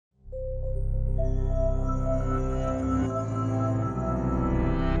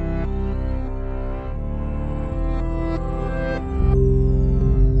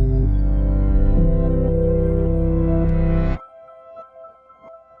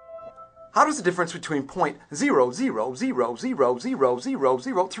How does the difference between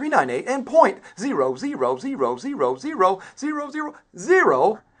 0.00000000398 and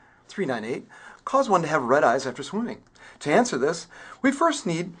 0.00000000398 cause one to have red eyes after swimming? To answer this, we first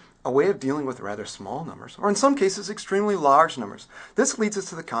need a way of dealing with rather small numbers, or in some cases extremely large numbers. This leads us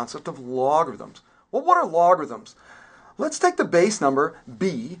to the concept of logarithms. Well, what are logarithms? Let's take the base number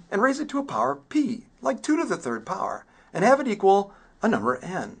b and raise it to a power p, like 2 to the third power, and have it equal a number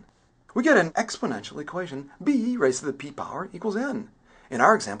n. We get an exponential equation, b raised to the p power equals n. In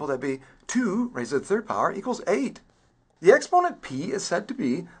our example, that'd be 2 raised to the third power equals 8. The exponent p is said to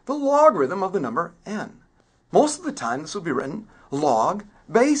be the logarithm of the number n. Most of the time, this will be written log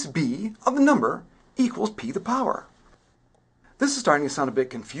base b of the number equals p to the power. This is starting to sound a bit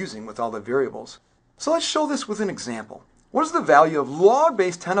confusing with all the variables. So let's show this with an example. What is the value of log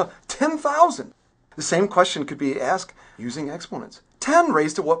base 10 of 10,000? The same question could be asked using exponents. 10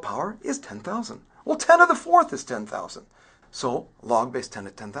 raised to what power is 10,000? Well, 10 to the fourth is 10,000. So log base 10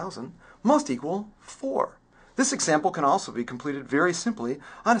 of 10,000 must equal 4. This example can also be completed very simply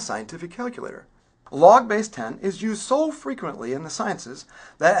on a scientific calculator. Log base 10 is used so frequently in the sciences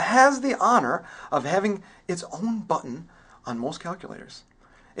that it has the honor of having its own button on most calculators.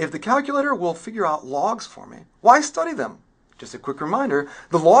 If the calculator will figure out logs for me, why study them? Just a quick reminder,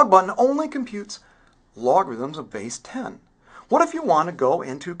 the log button only computes logarithms of base 10. What if you want to go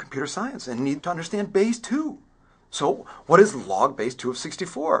into computer science and need to understand base 2? So what is log base 2 of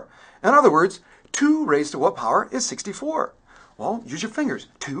 64? In other words, 2 raised to what power is 64? Well, use your fingers.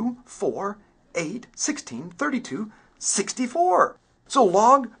 2, 4, 8, 16, 32, 64. So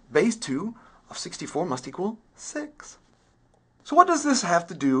log base 2 of 64 must equal 6. So what does this have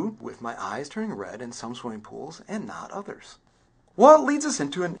to do with my eyes turning red in some swimming pools and not others? Well, it leads us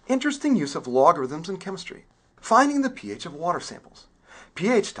into an interesting use of logarithms in chemistry, finding the pH of water samples.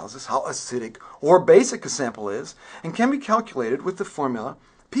 pH tells us how acidic or basic a sample is and can be calculated with the formula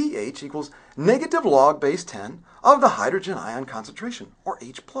pH equals negative log base 10 of the hydrogen ion concentration, or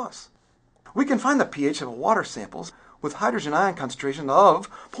H+. We can find the pH of water samples with hydrogen ion concentration of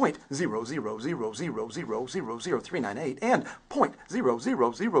 0.00000000398 and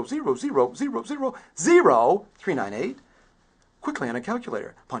 0.00000000398 quickly on a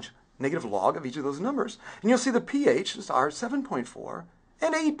calculator. Punch negative log of each of those numbers, and you'll see the pHs are 7.4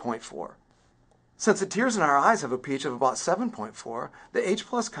 and 8.4. Since the tears in our eyes have a pH of about 7.4, the H+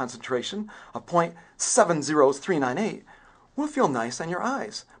 concentration of 0.70398 will feel nice on your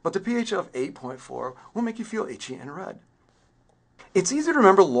eyes, but the pH of 8.4 will make you feel itchy and red. It's easy to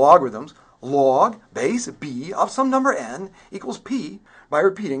remember logarithms. Log base b of some number n equals p by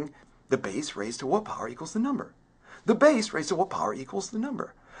repeating the base raised to what power equals the number. The base raised to what power equals the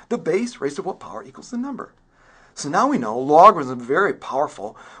number. The base raised to what power equals the number. So now we know logarithms are very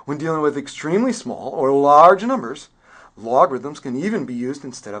powerful when dealing with extremely small or large numbers. Logarithms can even be used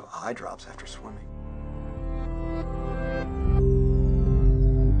instead of eye drops after swimming.